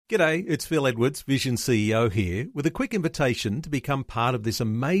G'day, it's Phil Edwards, Vision CEO here, with a quick invitation to become part of this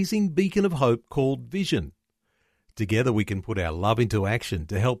amazing beacon of hope called Vision. Together we can put our love into action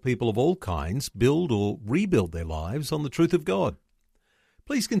to help people of all kinds build or rebuild their lives on the truth of God.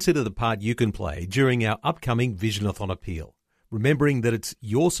 Please consider the part you can play during our upcoming Visionathon appeal, remembering that it's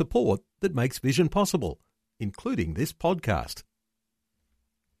your support that makes Vision possible, including this podcast.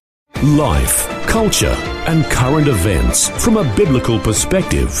 Life, culture, and current events from a biblical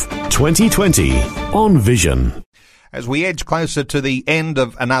perspective. 2020 on Vision. As we edge closer to the end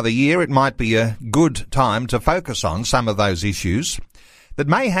of another year, it might be a good time to focus on some of those issues that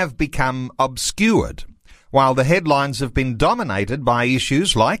may have become obscured, while the headlines have been dominated by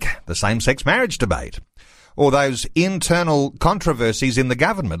issues like the same-sex marriage debate, or those internal controversies in the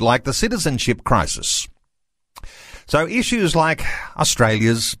government like the citizenship crisis. So issues like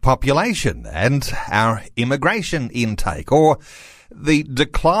Australia's population and our immigration intake, or the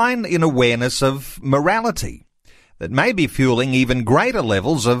decline in awareness of morality that may be fueling even greater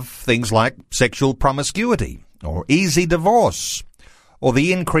levels of things like sexual promiscuity or easy divorce, or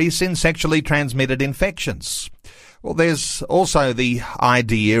the increase in sexually transmitted infections. Well, there's also the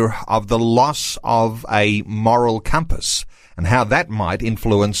idea of the loss of a moral compass and how that might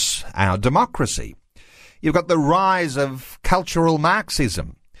influence our democracy. You've got the rise of cultural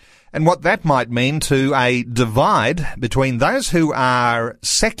Marxism and what that might mean to a divide between those who are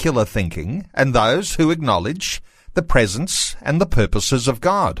secular thinking and those who acknowledge the presence and the purposes of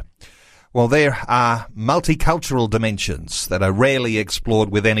God. Well, there are multicultural dimensions that are rarely explored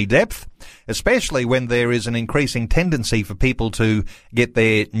with any depth, especially when there is an increasing tendency for people to get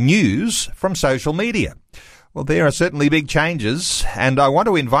their news from social media. Well, there are certainly big changes, and I want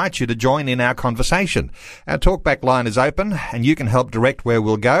to invite you to join in our conversation. Our talkback line is open, and you can help direct where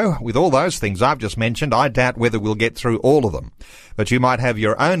we'll go. With all those things I've just mentioned, I doubt whether we'll get through all of them. But you might have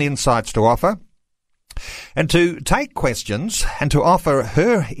your own insights to offer. And to take questions and to offer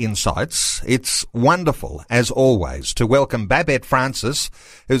her insights, it's wonderful, as always, to welcome Babette Francis,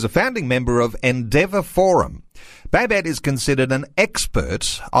 who's a founding member of Endeavour Forum. Babette is considered an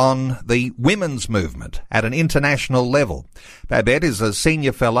expert on the women's movement at an international level. Babette is a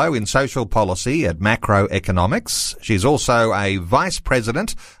senior fellow in social policy at Macroeconomics. She's also a vice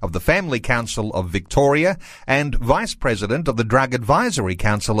president of the Family Council of Victoria and vice president of the Drug Advisory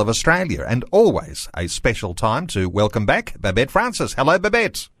Council of Australia. And always a special time to welcome back Babette Francis. Hello,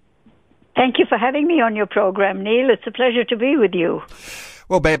 Babette. Thank you for having me on your program, Neil. It's a pleasure to be with you.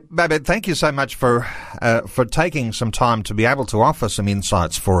 Well, Babette, thank you so much for taking some time to be able to offer some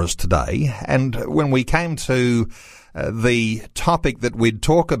insights for us today. And when we came to the topic that we'd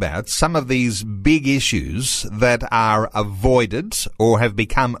talk about, some of these big issues that are avoided or have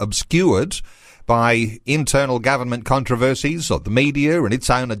become obscured by internal government controversies or the media and its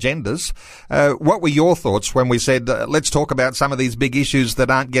own agendas, what were your thoughts when we said, let's talk about some of these big issues that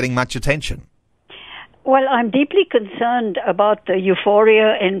aren't getting much attention? Well, I'm deeply concerned about the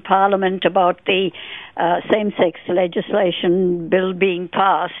euphoria in Parliament about the same-sex legislation bill being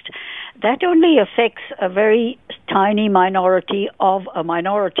passed. That only affects a very tiny minority of a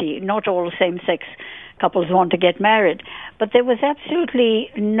minority. Not all same-sex couples want to get married. But there was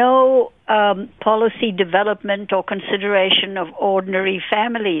absolutely no policy development or consideration of ordinary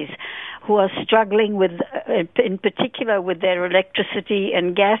families who are struggling with, in particular, with their electricity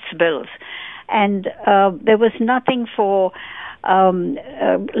and gas bills. And there was nothing for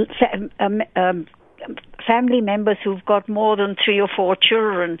family members who've got more than 3 or 4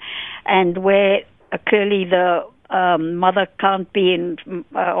 children, and where clearly the mother can't be in,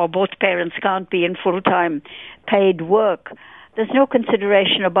 or both parents can't be in full-time paid work. There's no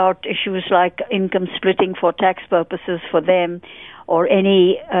consideration about issues like income splitting for tax purposes for them, or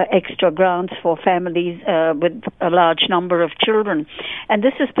any extra grants for families with a large number of children. And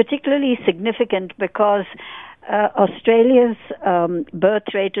this is particularly significant because Australia's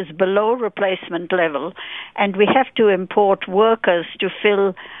birth rate is below replacement level, and we have to import workers to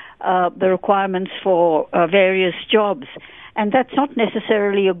fill the requirements for various jobs. And that's not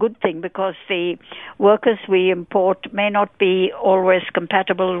necessarily a good thing, because the workers we import may not be always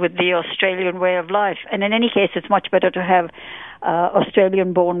compatible with the Australian way of life. And in any case, it's much better to have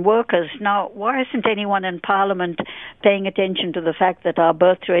Australian-born workers. Now, why isn't anyone in Parliament paying attention to the fact that our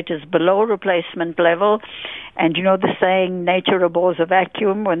birth rate is below replacement level? And you know the saying, nature abhors a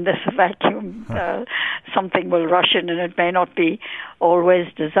vacuum. When there's a vacuum, something will rush in, and it may not be always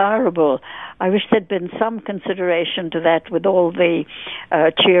desirable. I wish there'd been some consideration to that, with all the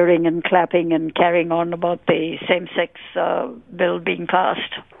cheering and clapping and carrying on about the same-sex bill being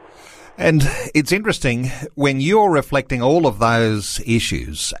passed. And it's interesting when you're reflecting all of those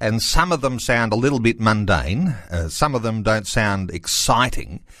issues, and some of them sound a little bit mundane, some of them don't sound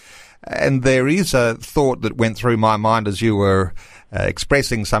exciting, and there is a thought that went through my mind as you were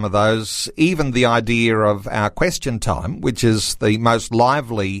expressing some of those, even the idea of our question time, which is the most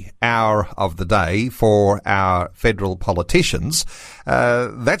lively hour of the day for our federal politicians.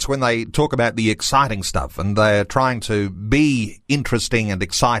 That's when they talk about the exciting stuff, and they're trying to be interesting and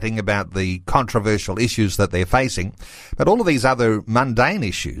exciting about the controversial issues that they're facing. But all of these other mundane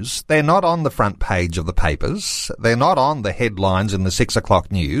issues, they're not on the front page of the papers. They're not on the headlines in the 6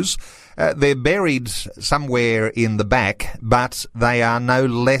 o'clock news. They're buried somewhere in the back, but they are no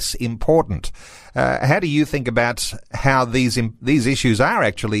less important. How do you think about how these issues are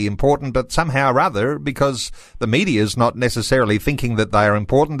actually important, but somehow or other, because the media is not necessarily thinking that they are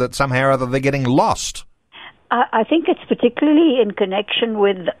important, that somehow or other they're getting lost? I think it's particularly in connection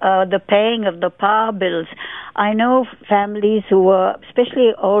with the paying of the power bills. I know families who are,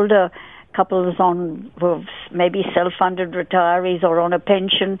 especially older couples who maybe self-funded retirees or on a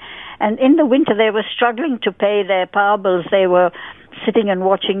pension, and in the winter they were struggling to pay their power bills. They were sitting and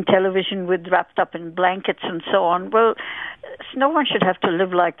watching television wrapped up in blankets and so on. Well, no one should have to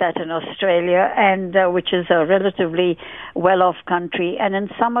live like that in Australia, and which is a relatively well-off country. And in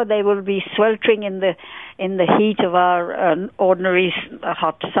summer they will be sweltering in the heat of our ordinary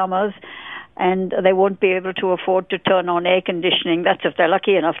hot summers, and they won't be able to afford to turn on air conditioning. That's if they're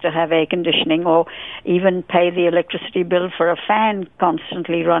lucky enough to have air conditioning, or even pay the electricity bill for a fan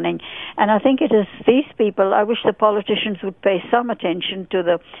constantly running. And I think it is these people, I wish the politicians would pay some attention to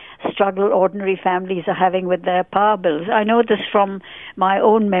the struggle ordinary families are having with their power bills. I know this from my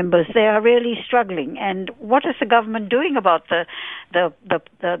own members. They are really struggling. And what is the government doing about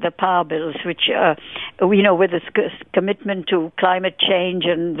the power bills, which, with its commitment to climate change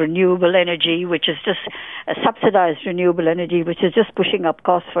and renewable energy, which is just subsidized renewable energy, which is just pushing up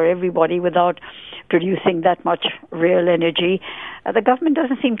costs for everybody without producing that much real energy. The government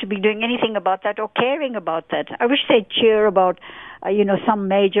doesn't seem to be doing anything about that or caring about that. I wish they'd cheer about some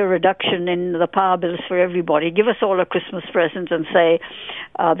major reduction in the power bills for everybody. Give us all a Christmas present and say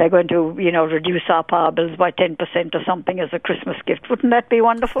they're going to, reduce our power bills by 10% or something as a Christmas gift. Wouldn't that be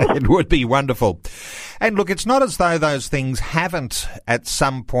wonderful? It would be wonderful. And look, it's not as though those things haven't at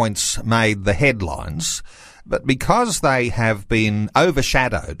some points made the headlines, but because they have been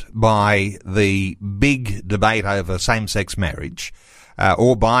overshadowed by the big debate over same-sex marriage,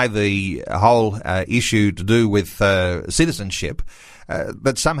 or by the whole issue to do with citizenship,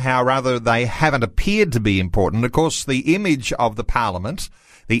 that somehow or other they haven't appeared to be important. Of course, the image of the parliament,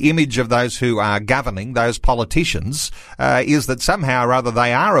 the image of those who are governing, those politicians, is that somehow or other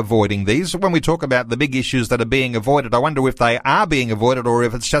they are avoiding these. When we talk about the big issues that are being avoided, I wonder if they are being avoided or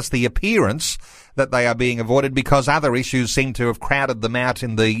if it's just the appearance that they are being avoided because other issues seem to have crowded them out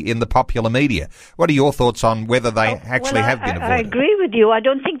in the popular media. What are your thoughts on whether they actually have been avoided? I agree with you. I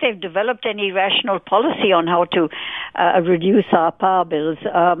don't think they've developed any rational policy on how to reduce our power bills.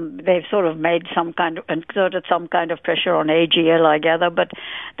 They've sort of exerted some kind of pressure on AGL, I gather, but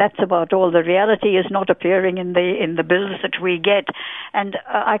that's about all. The reality is not appearing in the bills that we get. And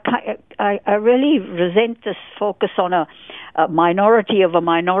I really resent this focus on a minority of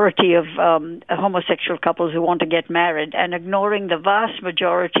homosexual couples who want to get married, and ignoring the vast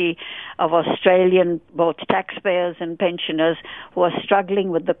majority of Australian both taxpayers and pensioners who are struggling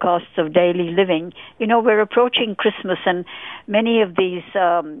with the costs of daily living. We're approaching Christmas, and many of these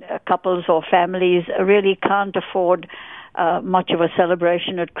couples or families really can't afford much of a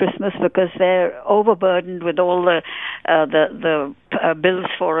celebration at Christmas because they're overburdened with all the bills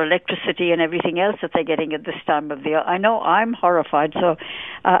for electricity and everything else that they're getting at this time of the year. I know I'm horrified, so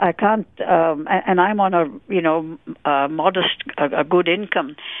I can't, and I'm on a modest, a good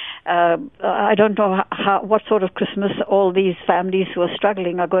income. I don't know what sort of Christmas all these families who are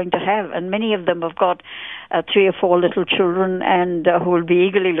struggling are going to have, and many of them have got 3 or 4 little children and who will be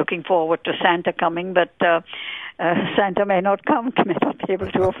eagerly looking forward to Santa coming, but Santa may not come, may not be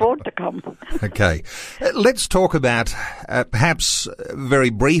able to afford to come. Okay. Let's talk about, perhaps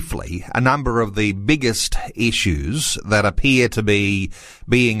very briefly, a number of the biggest issues that appear to be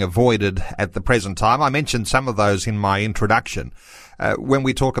being avoided at the present time. I mentioned some of those in my introduction. when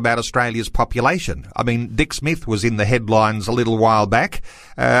we talk about Australia's population. I mean, Dick Smith was in the headlines a little while back,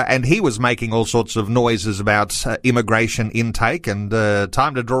 and he was making all sorts of noises about immigration intake and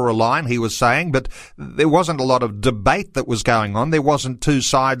time to draw a line, he was saying, but there wasn't a lot of debate that was going on. There wasn't two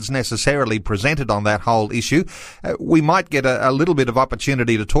sides necessarily presented on that whole issue. We might get a little bit of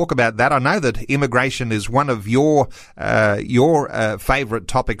opportunity to talk about that. I know that immigration is one of your favourite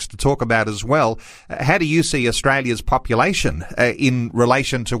topics to talk about as well. How do you see Australia's population in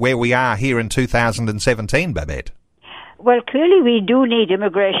relation to where we are here in 2017, Babette? Well, clearly we do need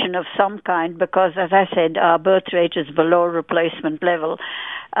immigration of some kind because, as I said, our birth rate is below replacement level.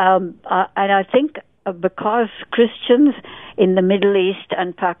 And I think because Christians in the Middle East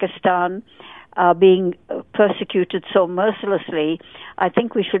and Pakistan are being persecuted so mercilessly, I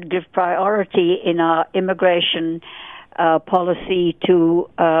think we should give priority in our immigration policy to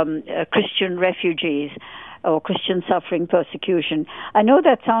Christian refugees or Christians suffering persecution. I know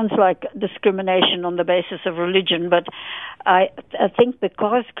that sounds like discrimination on the basis of religion, but I think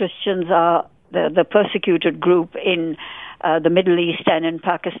because Christians are the persecuted group in the Middle East and in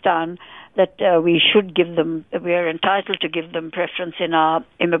Pakistan, that we are entitled to give them preference in our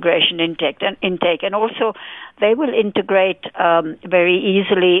immigration intake. And also, they will integrate very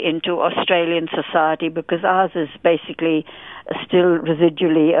easily into Australian society because ours is basically still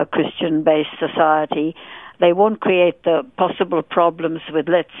residually a Christian-based society. They won't create the possible problems with,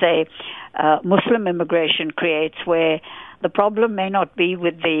 let's say, Muslim immigration creates, where the problem may not be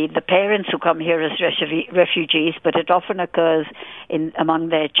with the parents who come here as refugees, but it often occurs among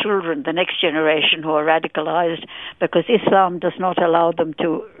their children, the next generation who are radicalized, because Islam does not allow them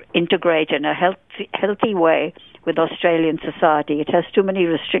to integrate in a healthy way with Australian society. It has too many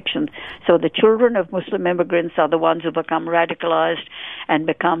restrictions. So the children of Muslim immigrants are the ones who become radicalized and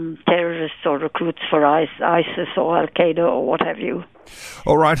become terrorists or recruits for ISIS or Al-Qaeda or what have you.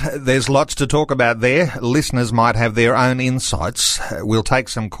 All right, there's lots to talk about there. Listeners might have their own insights. We'll take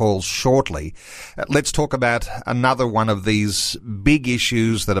some calls shortly. Let's talk about another one of these big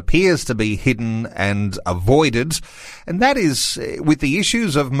issues that appears to be hidden and avoided, and that is with the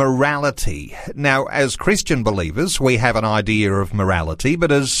issues of morality. Now, as Christian believers, we have an idea of morality,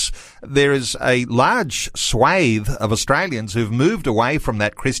 but as there is a large swathe of Australians who've moved away from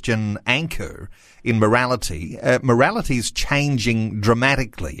that Christian anchor in morality, morality is changing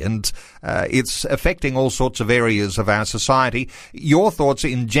dramatically, and it's affecting all sorts of areas of our society. Your thoughts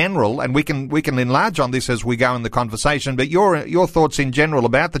in general, and we can enlarge on this as we go in the conversation, but your thoughts in general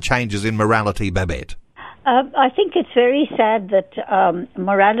about the changes in morality, Babette. I think it's very sad that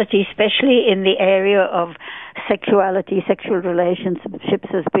morality, especially in the area of sexuality, sexual relationships,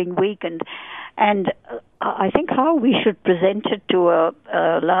 has been weakened. And I think how we should present it to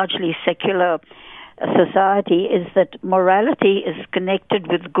a largely secular society is that morality is connected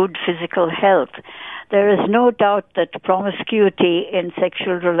with good physical health. There is no doubt that promiscuity in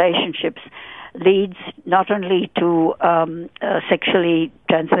sexual relationships leads not only to sexually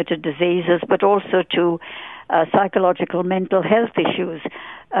transmitted diseases, but also to psychological mental health issues.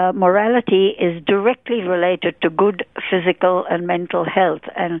 Morality is directly related to good physical and mental health,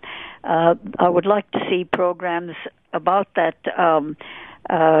 and I would like to see programs about that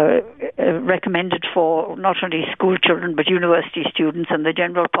recommended for not only school children but university students and the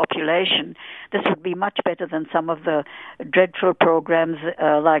general population. This would be much better than some of the dreadful programs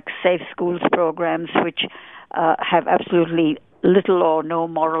like Safe Schools programs, which have absolutely little or no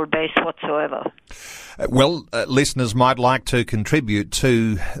moral base whatsoever. Well, listeners might like to contribute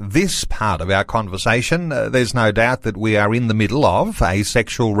to this part of our conversation. There's no doubt that we are in the middle of a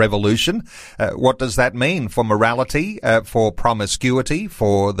sexual revolution. What does that mean for morality, for promiscuity,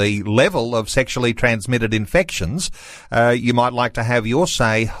 for the level of sexually transmitted infections? You might like to have your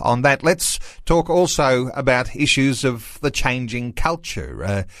say on that. Let's talk also about issues of the changing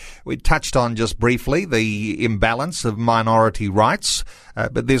culture. We touched on just briefly the imbalance of minority rights,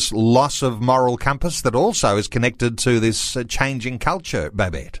 but this loss of moral compass that also is connected to this changing culture,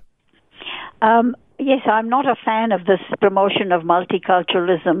 Babette. Yes, I'm not a fan of this promotion of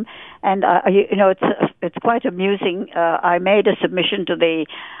multiculturalism, and it's quite amusing. I made a submission to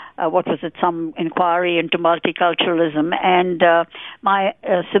some inquiry into multiculturalism, and my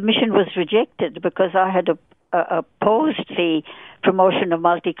submission was rejected because I had opposed the promotion of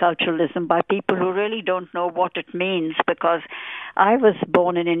multiculturalism by people who really don't know what it means, because I was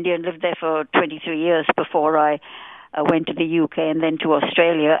born in India and lived there for 23 years before I went to the UK and then to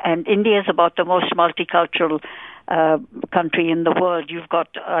Australia. And India is about the most multicultural country in the world. You've got,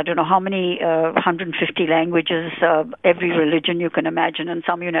 I don't know how many, 150 languages, every religion you can imagine, and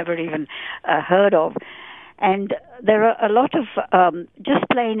some you never even heard of. And there are a lot of just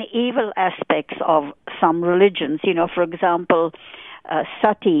plain evil aspects of some religions. For example,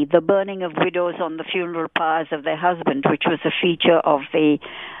 sati, the burning of widows on the funeral pyres of their husband, which was a feature of the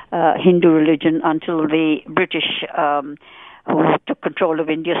Hindu religion until the British, who took control of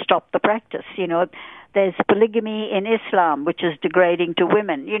India, stopped the practice. There's polygamy in Islam, which is degrading to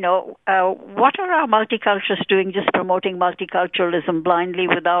women. What are our multiculturalists doing, just promoting multiculturalism blindly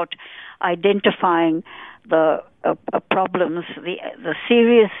without identifying the problems, the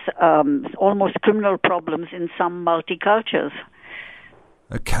serious, almost criminal problems in some multicultures?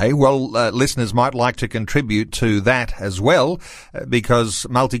 Okay, well, listeners might like to contribute to that as well, because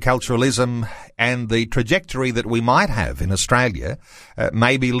multiculturalism and the trajectory that we might have in Australia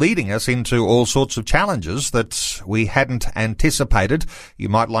may be leading us into all sorts of challenges that we hadn't anticipated. You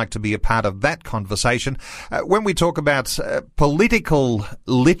might like to be a part of that conversation. When we talk about political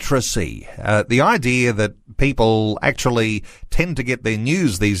literacy, the idea that people actually tend to get their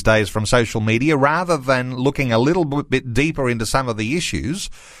news these days from social media rather than looking a little bit deeper into some of the issues,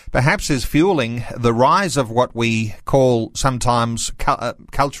 perhaps is fueling the rise of what we call sometimes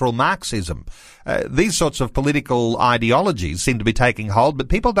cultural Marxism. These sorts of political ideologies seem to be taking hold, but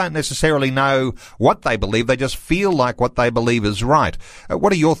people don't necessarily know what they believe. They just feel like what they believe is right.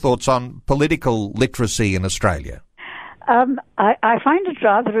 What are your thoughts on political literacy in Australia? I find it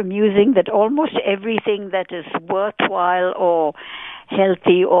rather amusing that almost everything that is worthwhile or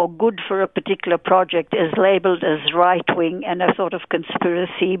healthy or good for a particular project is labeled as right-wing and a sort of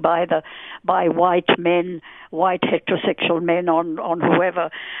conspiracy by white men, white heterosexual men on whoever.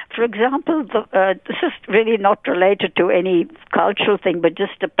 For example, this is really not related to any cultural thing, but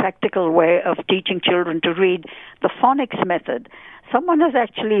just a practical way of teaching children to read, the phonics method. Someone has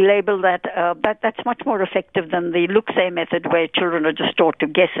actually labeled that, that's much more effective than the Luxay method, where children are just taught to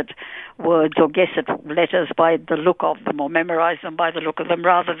guess at words or guess at letters by the look of them or memorize them by the look of them,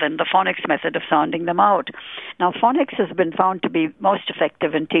 rather than the phonics method of sounding them out. Now, phonics has been found to be most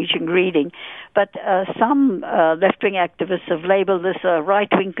effective in teaching reading, but some left-wing activists have labeled this a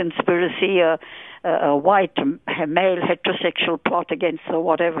right-wing conspiracy, a white male heterosexual plot against the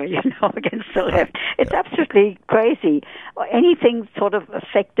whatever, against the left. It's absolutely crazy. Anything sort of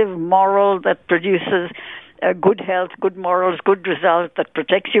effective, moral, that produces good health, good morals, good results, that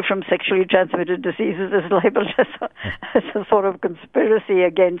protects you from sexually transmitted diseases is labeled as a sort of conspiracy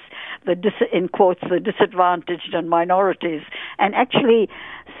against in quotes, the disadvantaged and minorities. And actually,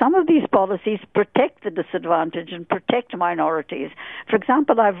 some of these policies protect the disadvantaged and protect minorities. For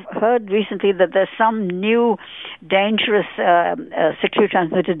example, I've heard recently that there's some new dangerous sexually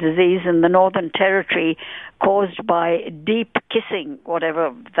transmitted disease in the Northern Territory caused by deep kissing,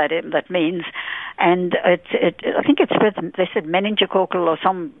 whatever that means. And I think they said meningococcal or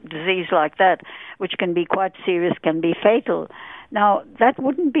some disease like that, which can be quite serious, can be fatal. Now, that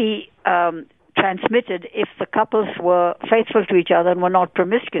wouldn't be transmitted if the couples were faithful to each other and were not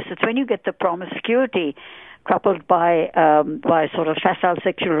promiscuous. It's when you get the promiscuity coupled by sort of facile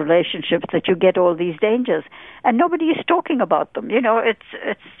sexual relationships that you get all these dangers, and nobody is talking about them.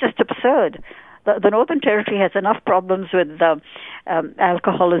 It's just absurd. The Northern Territory has enough problems with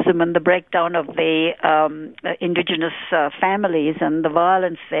alcoholism and the breakdown of the indigenous families and the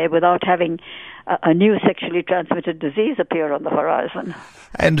violence there without having a new sexually transmitted disease appear on the horizon.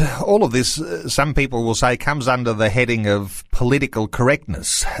 And all of this, some people will say, comes under the heading of political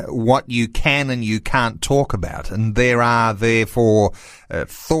correctness, what you can and you can't talk about. And there are, therefore,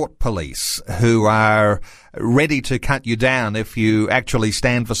 thought police who are ready to cut you down if you actually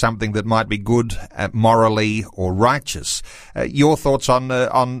stand for something that might be good, morally or righteous. Your thoughts on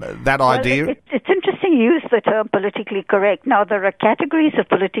that idea? It's interesting you use the term politically correct. Now, there are categories of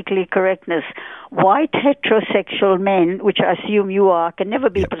politically correctness. White heterosexual men, which I assume you are, can never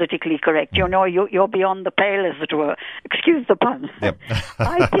be politically correct. You're beyond the pale, as it were. Excuse the pun. Yep.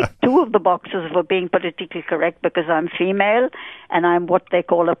 I tick two of the boxes for being politically correct because I'm female and I'm what they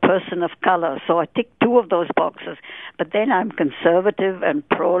call a person of color. So I tick two of those boxes. But then I'm conservative and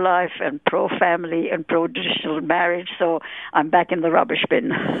pro-life and pro-family and pro-traditional marriage. So I'm back in the rubbish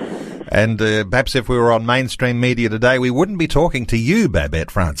bin. And perhaps if we were on mainstream media today, we wouldn't be talking to you,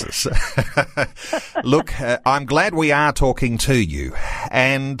 Babette Francis. Look, I'm glad we are talking to you,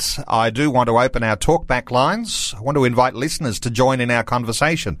 and I do want to open our talkback lines. I want to invite listeners to join in our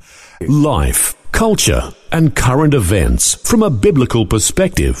conversation. Life, culture, and current events from a biblical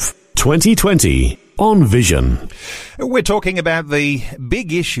perspective. 2020 on Vision. We're talking about the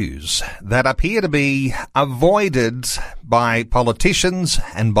big issues that appear to be avoided by politicians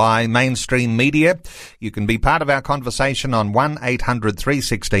and by mainstream media. You can be part of our conversation on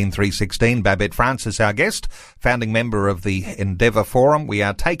 1-800-316-316. Babette France is our guest, founding member of the Endeavour Forum. We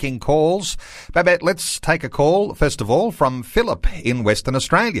are taking calls. Babette, let's take a call, first of all, from Philip in Western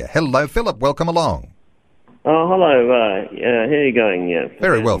Australia. Hello, Philip. Welcome along. Oh, hello. How are you going? Yeah.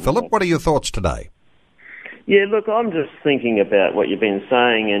 Very well, Philip. What are your thoughts today? Yeah, look, I'm just thinking about what you've been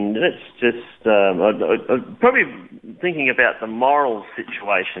saying, and it's just I'm probably thinking about the moral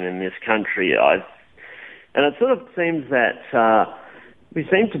situation in this country. And it sort of seems that we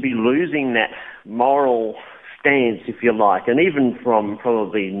seem to be losing that moral stance, if you like, and even from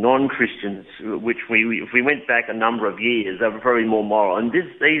probably non-Christians, which if we went back a number of years, they were probably more moral, and these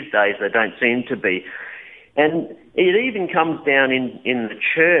days they don't seem to be. And it even comes down in the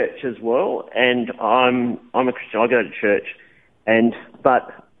church as well. And I'm a Christian. I go to church,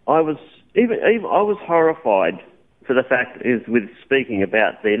 but I was horrified for the fact is with speaking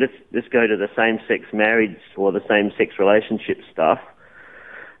about let's go to the same-sex marriage or the same-sex relationship stuff.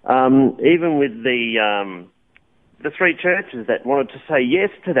 Even with the three churches that wanted to say yes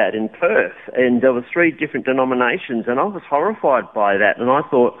to that in Perth, and there were three different denominations, and I was horrified by that, and I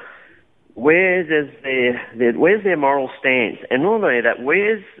thought, where's their moral stance? And not only that,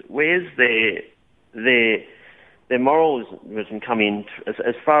 where's their moralism come in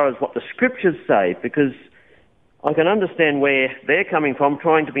as far as what the scriptures say? Because I can understand where they're coming from,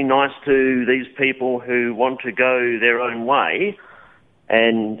 trying to be nice to these people who want to go their own way,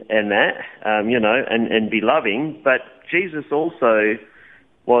 and that and be loving. But Jesus also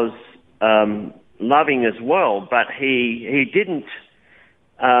was loving as well, but he didn't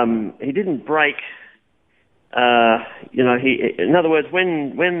break. In other words,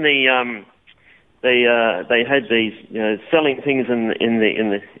 when they had these selling things in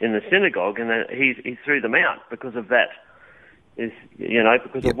the synagogue, and he threw them out because of that.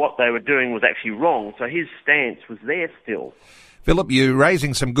 Because of what they were doing was actually wrong. So his stance was there still. Philip, you're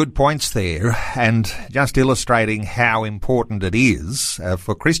raising some good points there and just illustrating how important it is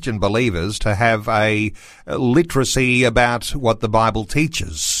for Christian believers to have a literacy about what the Bible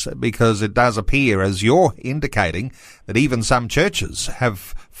teaches, because it does appear, as you're indicating, that even some churches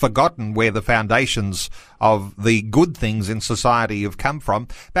have forgotten where the foundations of the good things in society have come from.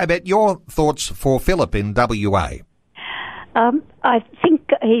 Babette, your thoughts for Philip in WA? I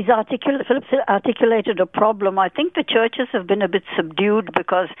think Philip's articulated a problem. I think the churches have been a bit subdued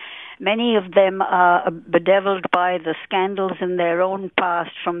because many of them are bedeviled by the scandals in their own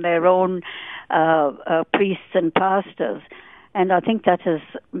past from their own priests and pastors. And I think that has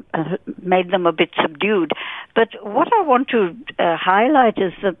made them a bit subdued. But what I want to highlight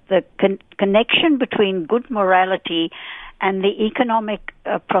is that the connection between good morality and the economic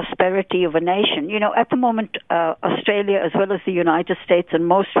prosperity of a nation. At the moment, Australia, as well as the United States and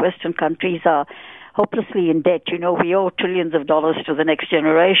most Western countries, are hopelessly in debt. We owe trillions of dollars to the next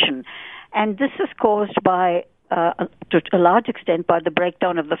generation. And this is caused by, to a large extent, by the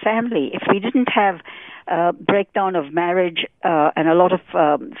breakdown of the family. If we didn't have breakdown of marriage and a lot of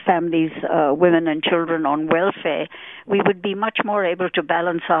families, women and children on welfare, we would be much more able to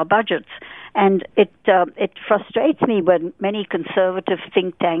balance our budgets. And it frustrates me when many conservative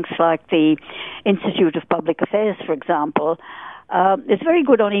think tanks like the Institute of Public Affairs, for example, is very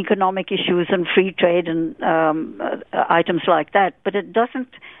good on economic issues and free trade and items like that, but it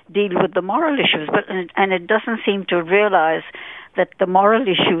doesn't deal with the moral issues. And it doesn't seem to realize that the moral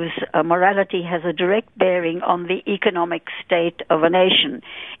issues, morality has a direct bearing on the economic state of a nation.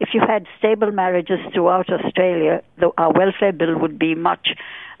 If you had stable marriages throughout Australia, our welfare bill would be much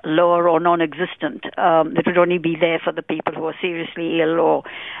lower or non-existent. It would only be there for the people who are seriously ill or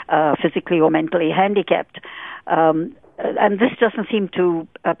physically or mentally handicapped. And this doesn't seem to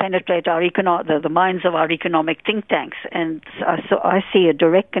penetrate the minds of our economic think tanks. And so I see a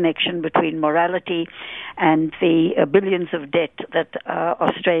direct connection between morality and the billions of debt that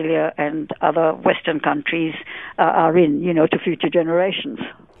Australia and other Western countries are in, to future generations.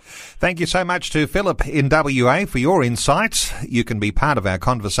 Thank you so much to Philip in WA for your insights. You can be part of our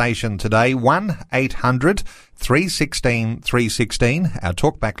conversation today. 1-800-316-316. Our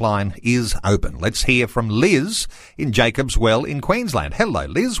talkback line is open. Let's hear from Liz in Jacobs Well in Queensland. Hello,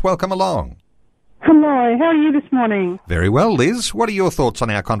 Liz. Welcome along. Hello. How are you this morning? Very well, Liz. What are your thoughts on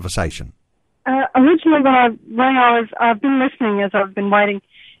our conversation? Originally, when I rang, I've been listening as I've been waiting,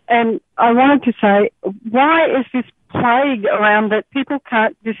 and I wanted to say, why is this plague around that people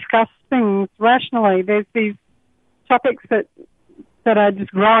can't discuss things rationally? There's these topics that are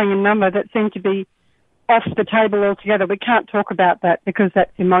just growing in number that seem to be off the table altogether. We can't talk about that because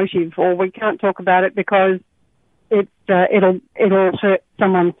that's emotive, or we can't talk about it because it'll hurt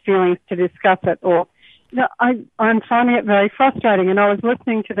someone's feelings to discuss it. Or I'm finding it very frustrating. And I was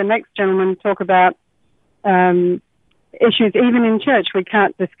listening to the next gentleman talk about issues even in church. We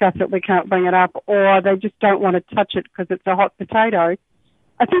can't discuss it, we can't bring it up, or they just don't want to touch it because it's a hot potato.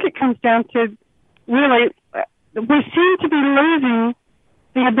 I think it comes down to really we seem to be losing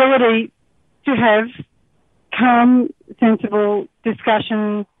the ability to have calm, sensible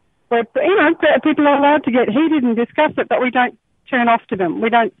discussion where, people are allowed to get heated and discuss it, but we don't turn off to them. We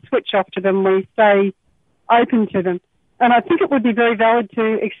don't switch off to them. We stay open to them. And I think it would be very valid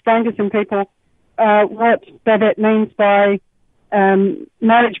to explain to some people what Babette means by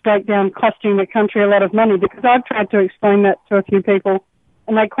marriage breakdown costing the country a lot of money, because I've tried to explain that to a few people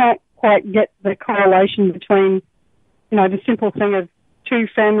and they can't quite get the correlation between, the simple thing of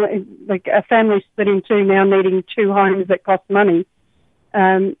a family split in two now needing two homes that cost money.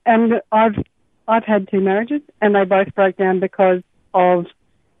 And I've had two marriages and they both broke down because of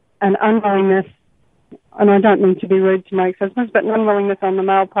an unwillingness, and I don't mean to be rude to my ex-husbands, but an unwillingness on the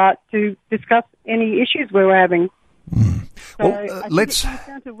male part to discuss any issues we were having. Well,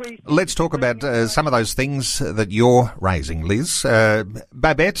 let's talk about some of those things that you're raising, Liz.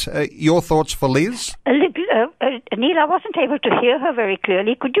 Babette, your thoughts for Liz? Neil, I wasn't able to hear her very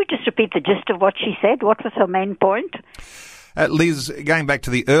clearly. Could you just repeat the gist of what she said? What was her main point? Liz, going back to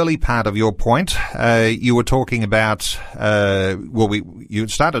the early part of your point, you were talking about, you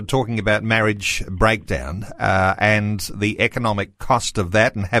started talking about marriage breakdown and the economic cost of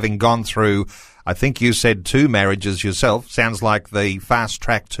that, and having gone through, I think you said 2 marriages yourself. Sounds like the fast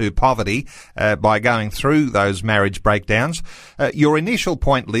track to poverty by going through those marriage breakdowns. Your initial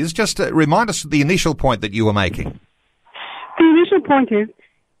point, Liz, just remind us of the initial point that you were making. The initial point is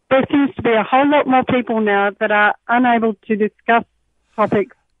there seems to be a whole lot more people now that are unable to discuss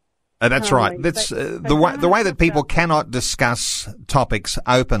topics. That's right. That's the way that people cannot discuss topics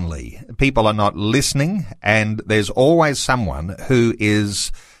openly. People are not listening, and there's always someone who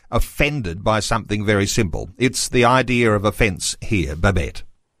is offended by something very simple. It's the idea of offence here, Babette.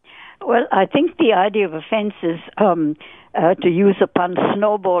 Well, I think the idea of offence is, to use a pun,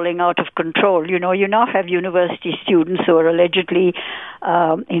 snowballing out of control. You now have university students who are allegedly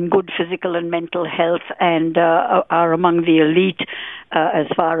in good physical and mental health and are among the elite as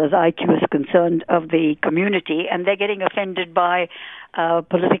far as IQ is concerned of the community, and they're getting offended by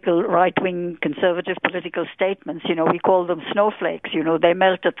political right-wing conservative political statements. We call them snowflakes. They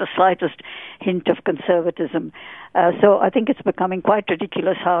melt at the slightest hint of conservatism. So I think it's becoming quite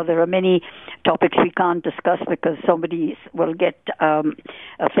ridiculous how there are many topics we can't discuss because somebody will get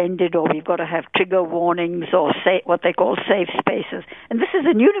offended, or we've got to have trigger warnings or say what they call safe spaces. And this is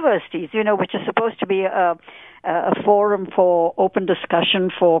in universities, which is supposed to be a forum for open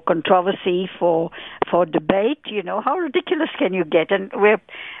discussion, for controversy, for debate. How ridiculous can you get? And where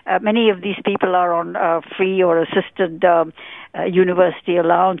many of these people are on free or assisted university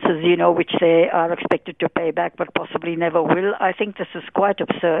allowances, which they are expected to pay back, but possibly never will. I think this is quite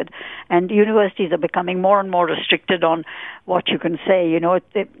absurd. And universities are becoming more and more restricted on what you can say.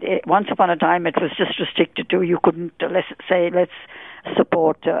 Once upon a time, it was just restricted to you couldn't, let's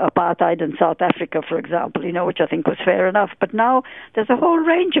support apartheid in South Africa, for example, which I think was fair enough. But now there's a whole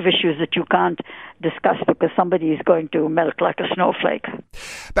range of issues that you can't discuss because somebody is going to melt like a snowflake.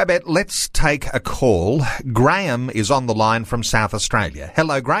 Babette, let's take a call. Graham is on the line from South Australia.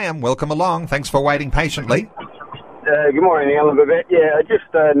 Hello, Graham. Welcome along. Thanks for waiting patiently. Good morning, Neil and Babette. Yeah, just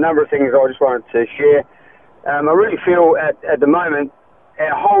a number of things I just wanted to share. I really feel at the moment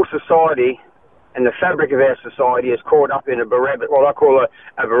our whole society and the fabric of our society is caught up in what I call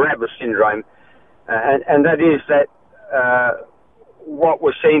a Barabbas syndrome. And that is that what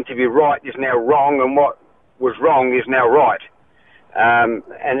was seen to be right is now wrong, and what was wrong is now right. And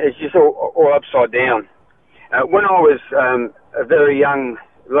it's just all upside down. When I was a very young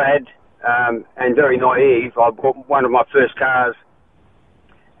lad and very naive, I bought one of my first cars.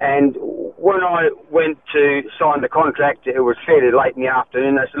 And when I went to sign the contract, it was fairly late in the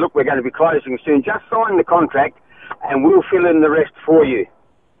afternoon. They said, look, we're going to be closing soon. Just sign the contract and we'll fill in the rest for you.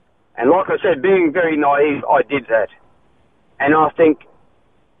 And like I said, being very naive, I did that. And I think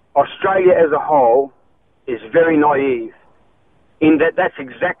Australia as a whole is very naive in that that's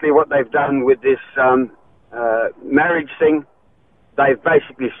exactly what they've done with this marriage thing. They've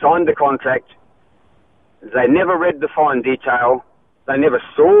basically signed the contract. They never read the fine detail. They never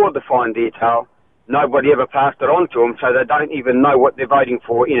saw the fine detail. Nobody ever passed it on to them, so they don't even know what they're voting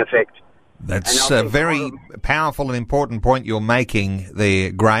for, in effect. That's a very powerful and important point you're making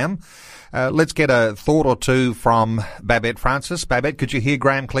there, Graham. Let's get a thought or two from Babette Francis. Babette, could you hear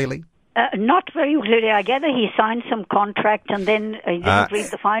Graham clearly? Not very clearly. I gather he signed some contract and then he didn't read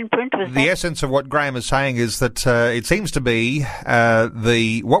the fine print. The essence of what Graham is saying is that it seems to be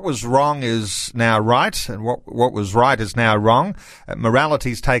what was wrong is now right, and what was right is now wrong.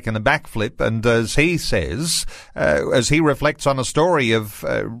 Morality's taken a backflip, and as he says, as he reflects on a story of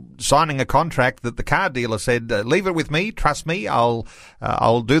signing a contract that the car dealer said, "Leave it with me, trust me, I'll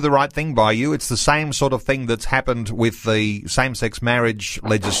do the right thing by you." It's the same sort of thing that's happened with the same-sex marriage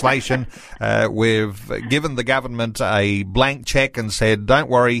legislation. We've given the government a blank check and said, "Don't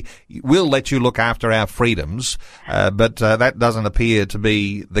worry, we'll let you look after our freedoms," but that doesn't appear to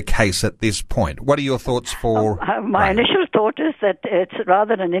be the case at this point. What are your thoughts for... my initial thought is that it's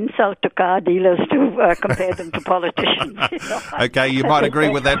rather an insult to car dealers to compare them to politicians. Okay, you might agree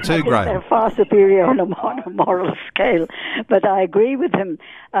with that too, Graham. They're far superior on a moral scale, but I agree with him.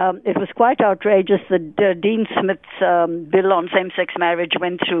 It was quite outrageous that Dean Smith's bill on same-sex marriage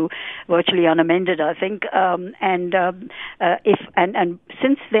went through virtually unamended, I think. And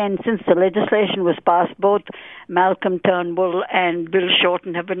since then, since the legislation was passed, both Malcolm Turnbull and Bill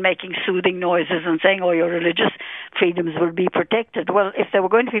Shorten have been making soothing noises and saying, "Oh, your religious freedoms will be protected." Well, if they were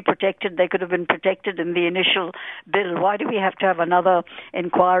going to be protected, they could have been protected in the initial bill. Why do we have to have another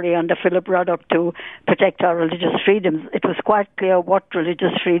inquiry under Philip Ruddock to protect our religious freedoms? It was quite clear what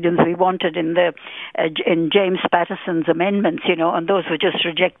religious freedoms we wanted in James Patterson's amendments, and those were just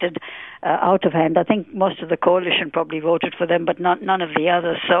rejected out of hand. I think most of the coalition probably voted for them, but none of the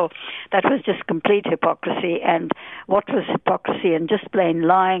others. So that was just complete hypocrisy. And what was hypocrisy and just plain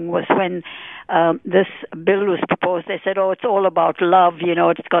lying was when this bill was proposed, they said, "Oh, it's all about love,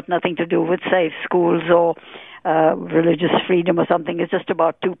 it's got nothing to do with safe schools or religious freedom or something. It's just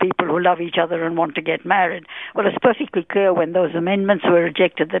about two people who love each other and want to get married." Well, it's perfectly clear when those amendments were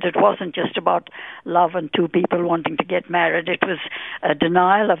rejected that it wasn't just about love and two people wanting to get married. It was a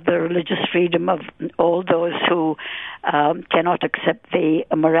denial of the religious freedom of all those who cannot accept the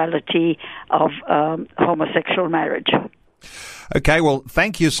morality of homosexual marriage. Okay, well,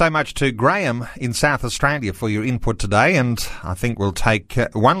 thank you so much to Graham in South Australia for your input today, and I think we'll take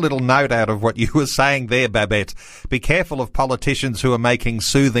one little note out of what you were saying there, Babette. Be careful of politicians who are making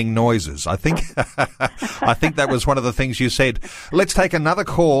soothing noises. I think that was one of the things you said. Let's take another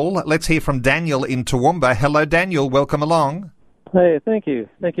call. Let's hear from Daniel in Toowoomba. Hello, Daniel. Welcome along. Hey, thank you.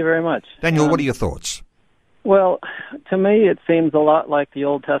 Thank you very much. Daniel, what are your thoughts? Well, to me, it seems a lot like the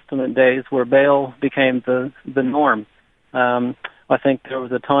Old Testament days where Baal became the norm. I think there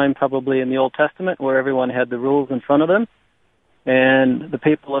was a time probably in the Old Testament where everyone had the rules in front of them, and the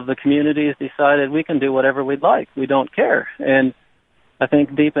people of the communities decided we can do whatever we'd like. We don't care. And I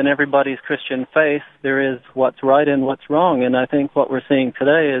think deep in everybody's Christian faith, there is what's right and what's wrong. And I think what we're seeing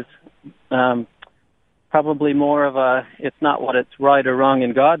today is probably more of it's not what it's right or wrong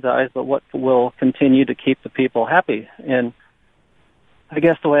in God's eyes, but what will continue to keep the people happy. And I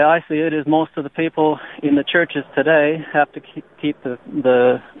guess the way I see it is most of the people in the churches today have to keep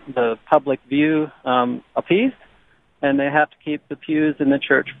the public view appeased, and they have to keep the pews in the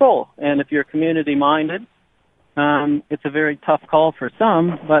church full. And if you're community-minded, it's a very tough call for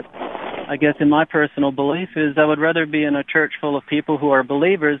some, but I guess in my personal belief is I would rather be in a church full of people who are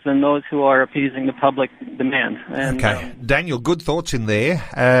believers than those who are appeasing the public demand. And, okay. Daniel, good thoughts in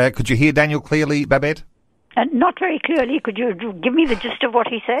there. Could you hear Daniel clearly, Babette? Not very clearly. Could you give me the gist of what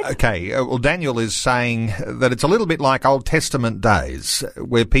he said? Okay. Well, Daniel is saying that it's a little bit like Old Testament days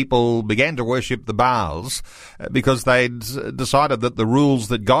where people began to worship the Baals because they'd decided that the rules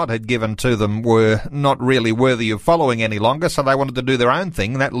that God had given to them were not really worthy of following any longer, so they wanted to do their own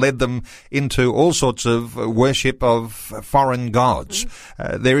thing. That led them into all sorts of worship of foreign gods.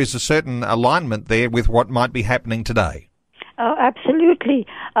 There is a certain alignment there with what might be happening today. Absolutely.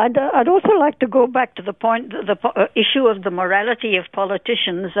 I'd also like to go back to the point, the issue of the morality of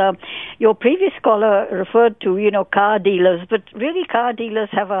politicians. Your previous caller referred to, car dealers, but really car dealers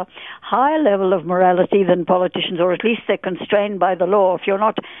have a higher level of morality than politicians, or at least they're constrained by the law. If you're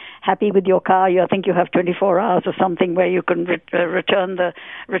not happy with your car, I think you have 24 hours or something where you can return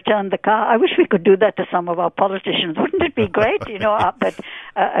the car. I wish we could do that to some of our politicians. Wouldn't it be great? That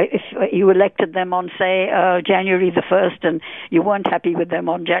if you elected them on, say, January the 1st, and you weren't happy with them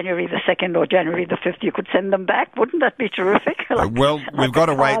on January the 2nd or January the 5th, you could send them back. Wouldn't that be terrific? We've got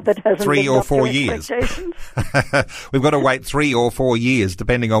to wait 3 or 4 years. We've got to wait 3 or 4 years,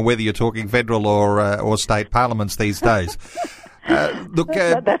 depending on whether you're talking federal or state parliaments these days.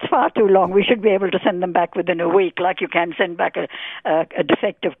 That's far too long. We should be able to send them back within a week, like you can send back a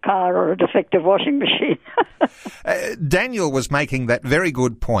defective car or a defective washing machine. Daniel was making that very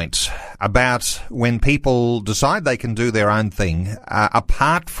good point about when people decide they can do their own thing,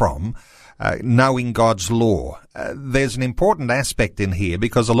 apart from knowing God's law. There's an important aspect in here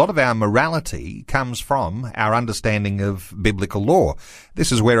because a lot of our morality comes from our understanding of biblical law.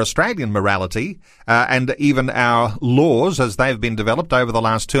 This is where Australian morality and even our laws as they've been developed over the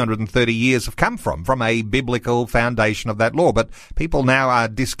last 230 years have come from a biblical foundation of that law. But people now are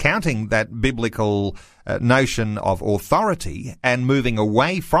discounting that biblical notion of authority and moving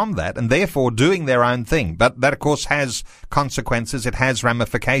away from that and therefore doing their own thing. But that, of course, has consequences. It has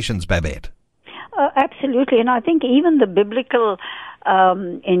ramifications, Babette. Absolutely. And I think even the biblical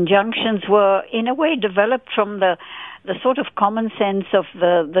injunctions were, in a way, developed from the sort of common sense of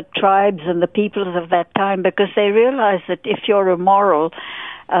the tribes and the peoples of that time, because they realized that if you're immoral,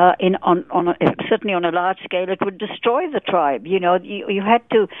 certainly on a large scale, it would destroy the tribe. You know, you had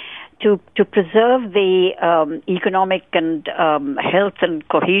to preserve the economic and health and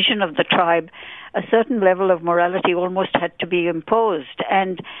cohesion of the tribe. A certain level of morality almost had to be imposed,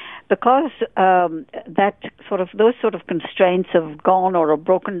 and because those sort of constraints have gone or are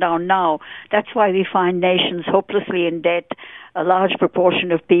broken down now, that's why we find nations hopelessly in debt, a large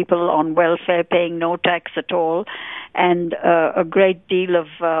proportion of people on welfare paying no tax at all, and a great deal of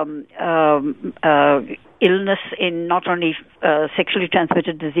illness in not only sexually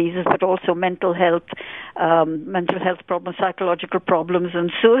transmitted diseases but also mental health problems, psychological problems,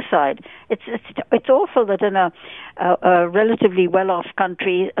 and suicide. It's awful that in a relatively well-off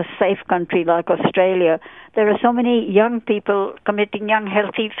country, a safe country like Australia, there are so many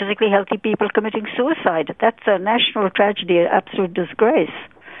physically healthy people committing suicide. That's a national tragedy, an absolute disgrace.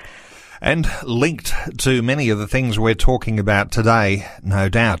 And linked to many of the things we're talking about today, no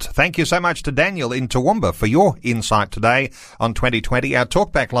doubt. Thank you so much to Daniel in Toowoomba for your insight today on 2020. Our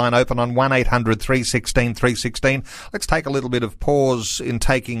talkback line open on 1-800-316-316. Let's take a little bit of pause in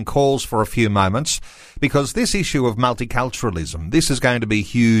taking calls for a few moments, because this issue of multiculturalism, this is going to be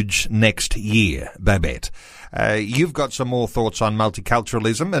huge next year, Babette. You've got some more thoughts on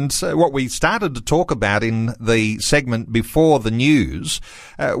multiculturalism, and what we started to talk about in the segment before the news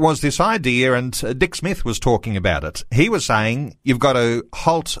was this idea, and Dick Smith was talking about it. He was saying you've got to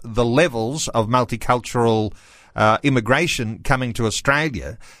halt the levels of multicultural immigration coming to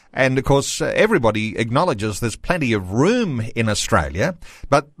Australia. And, of course, everybody acknowledges there's plenty of room in Australia,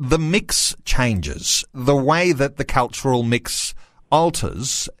 but the mix changes. The way that the cultural mix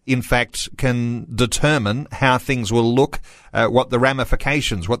alters, in fact, can determine how things will look, what the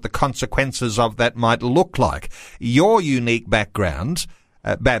ramifications, what the consequences of that might look like. Your unique background,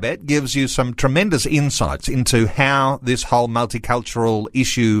 Babette, gives you some tremendous insights into how this whole multicultural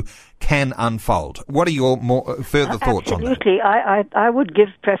issue can unfold. What are your further thoughts on that? Absolutely. I would give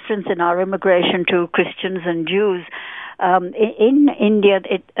preference in our immigration to Christians and Jews. In India,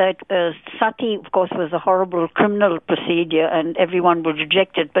 sati, of course, was a horrible criminal procedure, and everyone would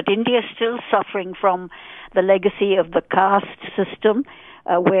reject it. But India is still suffering from the legacy of the caste system,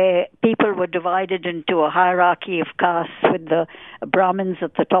 where people were divided into a hierarchy of castes, with the Brahmins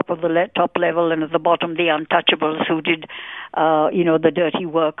at the top of the top level, and at the bottom the untouchables who did, the dirty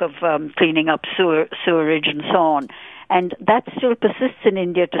work of cleaning up sewerage and so on. And that still persists in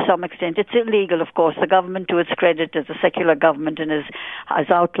India to some extent. It's illegal, of course. The government, to its credit, is a secular government and has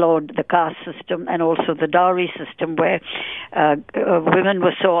outlawed the caste system and also the dowry system, where women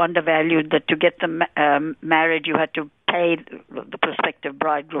were so undervalued that to get them married, you had to pay the prospective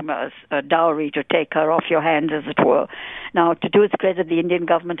bridegroom a dowry to take her off your hands, as it were. Now, to do its credit, the Indian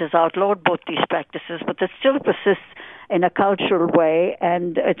government has outlawed both these practices, but it still persists in a cultural way,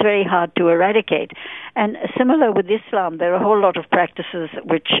 and it's very hard to eradicate. And similar with Islam, there are a whole lot of practices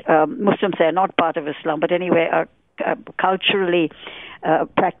which Muslims say are not part of Islam, but anyway are culturally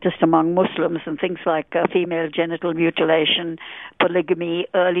practiced among Muslims, and things like female genital mutilation, polygamy,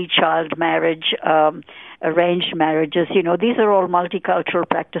 early child marriage, arranged marriages. These are all multicultural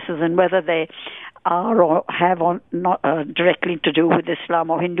practices, and whether they are or have not directly to do with Islam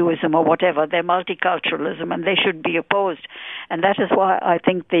or Hinduism or whatever, they're multiculturalism, and they should be opposed. And that is why I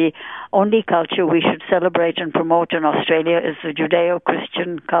think the only culture we should celebrate and promote in Australia is the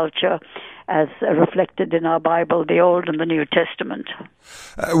Judeo-Christian culture, as reflected in our Bible, the Old and the New Testament.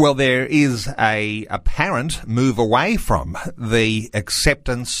 Well, there is a apparent move away from the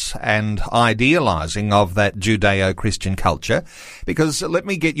acceptance and idealizing of that Judeo-Christian culture, because let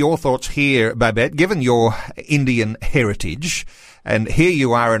me get your thoughts here, Babette. Given your Indian heritage, And here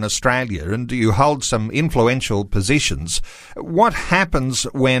you are in Australia, and you hold some influential positions. What happens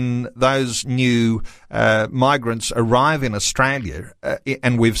when those new migrants arrive in Australia?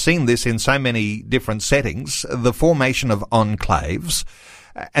 And we've seen this in so many different settings, the formation of enclaves.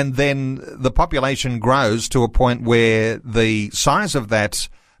 And then the population grows to a point where the size of that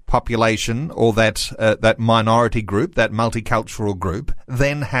population or that minority group, that multicultural group,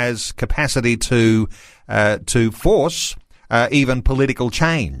 then has capacity to force even political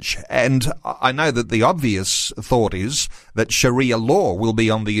change. And I know that the obvious thought is that Sharia law will be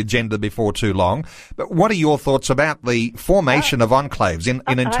on the agenda before too long. But what are your thoughts about the formation of enclaves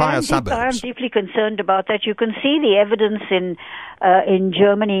in entire suburbs? I am deeply concerned about that. You can see the evidence in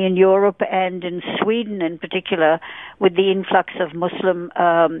Germany, in Europe, and in Sweden in particular, with the influx of Muslim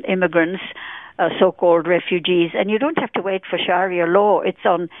immigrants, so-called refugees. And you don't have to wait for Sharia law. It's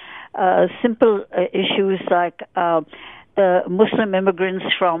on simple issues like the Muslim immigrants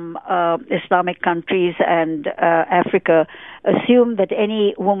from Islamic countries and Africa assume that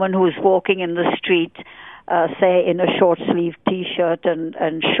any woman who's walking in the street, say in a short-sleeved T-shirt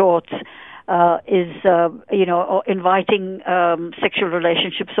and shorts, is inviting sexual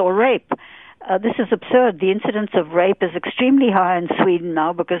relationships or rape. This is absurd. The incidence of rape is extremely high in Sweden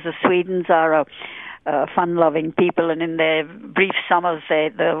now because the Swedes are fun-loving people, and in their brief summers,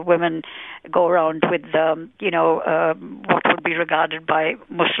 the women go around with, what would be regarded by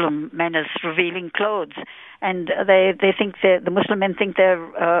Muslim men as revealing clothes, and they think the Muslim men think they're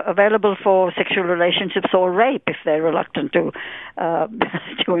available for sexual relationships or rape if they're reluctant to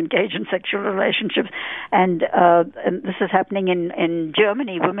engage in sexual relationships, and this is happening in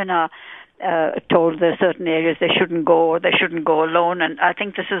Germany. Women are told there are certain areas they shouldn't go or they shouldn't go alone, and I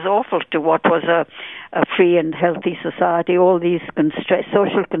think this is awful to what was a free and healthy society. All these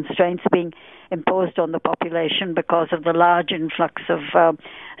social constraints being imposed on the population because of the large influx of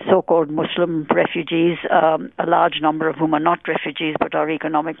so-called Muslim refugees, a large number of whom are not refugees but are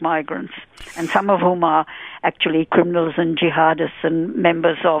economic migrants, and some of whom are actually criminals and jihadists and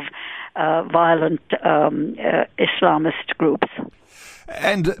members of violent Islamist groups.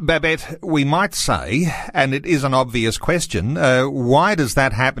 And Babette, we might say, and it is an obvious question, why does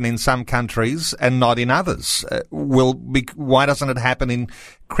that happen in some countries and not in others? Why doesn't it happen in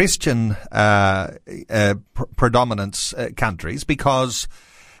Christian predominance countries? Because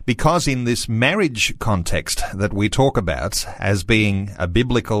in this marriage context that we talk about as being a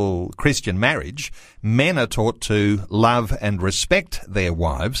biblical Christian marriage, men are taught to love and respect their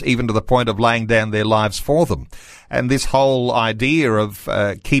wives, even to the point of laying down their lives for them. And this whole idea of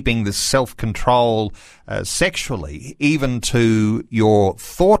keeping this self-control sexually, even to your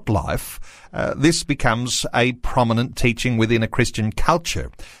thought life, this becomes a prominent teaching within a Christian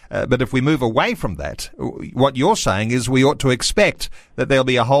culture. But if we move away from that, what you're saying is we ought to expect that there'll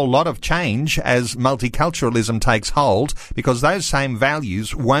be a whole lot of change as multiculturalism takes hold, because those same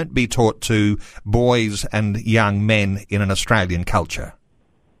values won't be taught to boys and young men in an Australian culture.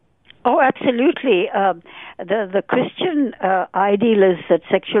 Oh, absolutely. The Christian ideal is that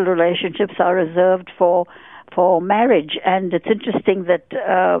sexual relationships are reserved for marriage, and it's interesting that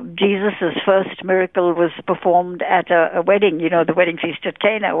Jesus' first miracle was performed at a wedding, the wedding feast at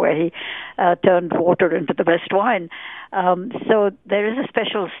Cana, where he turned water into the best wine. So there is a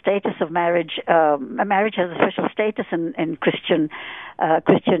special status of marriage. Marriage has a special status in Christian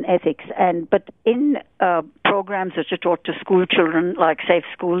ethics, but in programs which are taught to school children, like Safe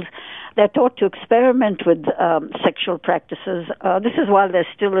Schools, they're taught to experiment with sexual practices. This is while they're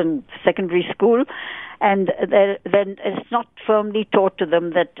still in secondary school, and then it's not firmly taught to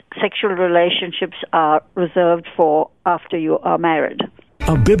them that sexual relationships are reserved for after you are married.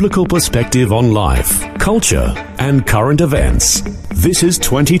 A biblical perspective on life, culture, and current events. This is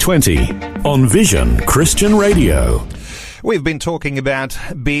 2020 on Vision Christian Radio. We've been talking about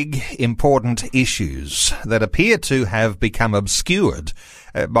big, important issues that appear to have become obscured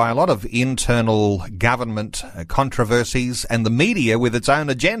by a lot of internal government controversies and the media with its own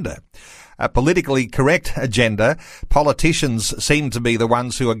agenda. A politically correct agenda. Politicians seem to be the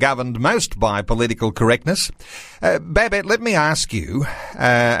ones who are governed most by political correctness. Babette, let me ask you,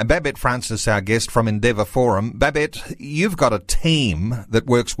 Babette Francis, our guest from Endeavour Forum. Babette, you've got a team that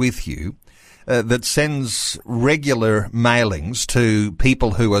works with you that sends regular mailings to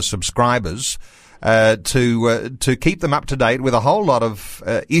people who are subscribers to keep them up to date with a whole lot of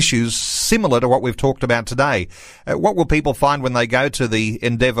issues similar to what we've talked about today. What will people find when they go to the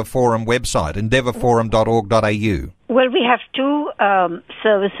Endeavour Forum website, endeavourforum.org.au? Well, we have two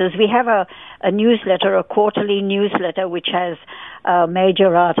services. We have a newsletter, a quarterly newsletter, which has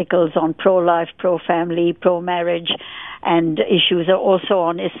major articles on pro-life, pro-family, pro-marriage, and issues are also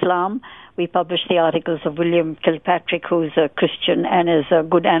on Islam. We publish the articles of William Kilpatrick, who's a Christian and is a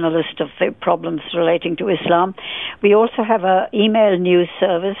good analyst of the problems relating to Islam. We also have a email news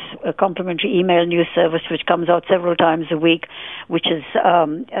service, a complimentary email news service, which comes out several times a week, which is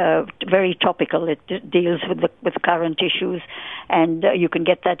very topical. It deals with current issues, and you can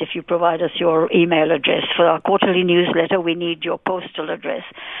get that if you provide us your email address. For our quarterly newsletter, we need your postal address.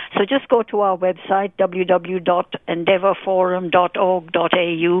 So just go to our website,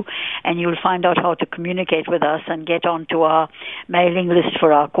 www.endeavourforum.org.au, and you'll find out how to communicate with us and get onto our mailing list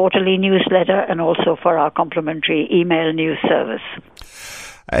for our quarterly newsletter and also for our complimentary email news service.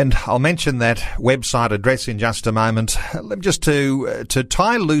 And I'll mention that website address in just a moment. Just to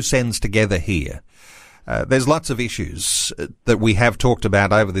tie loose ends together here. There's lots of issues that we have talked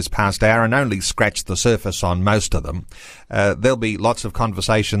about over this past hour and only scratched the surface on most of them. There'll be lots of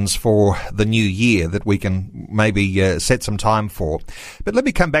conversations for the new year that we can maybe set some time for. But let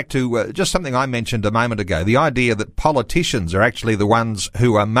me come back to just something I mentioned a moment ago, the idea that politicians are actually the ones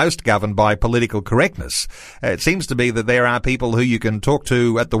who are most governed by political correctness. It seems to be that there are people who you can talk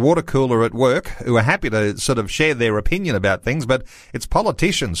to at the water cooler at work who are happy to sort of share their opinion about things, but it's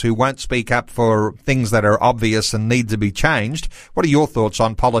politicians who won't speak up for things that are obvious and need to be changed. What are your thoughts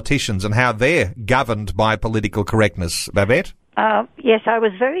on politicians and how they're governed by political correctness, Babette? Yes, I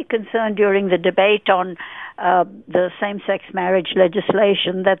was very concerned during the debate on the same-sex marriage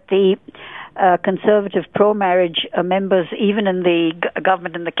legislation that the conservative pro-marriage members, even in the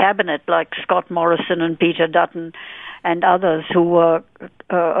government and the cabinet, like Scott Morrison and Peter Dutton and others who were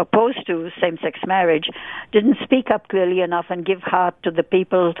opposed to same-sex marriage, didn't speak up clearly enough and give heart to the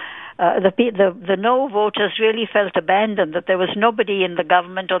people. The no voters really felt abandoned, that there was nobody in the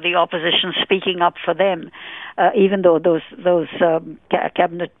government or the opposition speaking up for them, even though those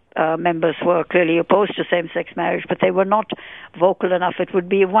cabinet members were clearly opposed to same-sex marriage, but they were not vocal enough. It would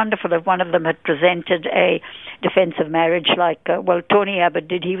be wonderful if one of them had presented a defense of marriage like, Tony Abbott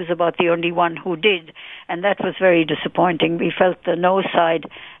did. He was about the only one who did, and that was very disappointing. We felt the no side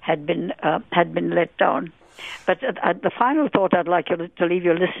had been let down. But the final thought I'd like to leave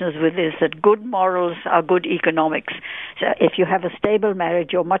your listeners with is that good morals are good economics. So if you have a stable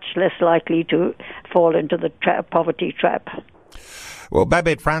marriage, you're much less likely to fall into the poverty trap. Well,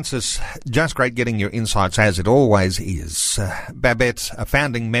 Babette Francis, just great getting your insights, as it always is. Babette, a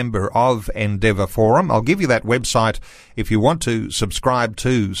founding member of Endeavour Forum. I'll give you that website if you want to subscribe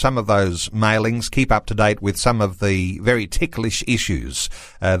to some of those mailings, keep up to date with some of the very ticklish issues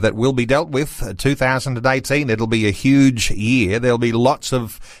that will be dealt with. 2018, it'll be a huge year. There'll be lots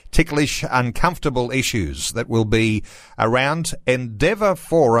of ticklish, uncomfortable issues that will be around.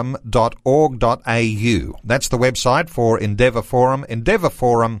 endeavourforum.org.au. That's the website for Endeavour Forum,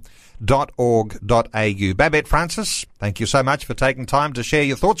 endeavourforum.org.au. Babette Francis, thank you so much for taking time to share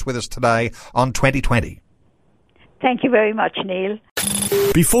your thoughts with us today on 2020. Thank you very much, Neil.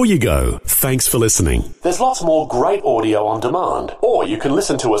 Before you go, thanks for listening. There's lots more great audio on demand, or you can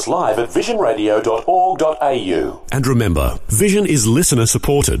listen to us live at visionradio.org.au. And remember, Vision is listener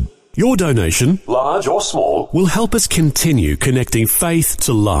supported. Your donation, large or small, will help us continue connecting faith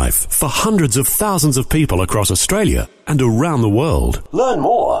to life for hundreds of thousands of people across Australia and around the world. Learn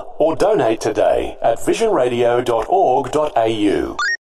more or donate today at visionradio.org.au.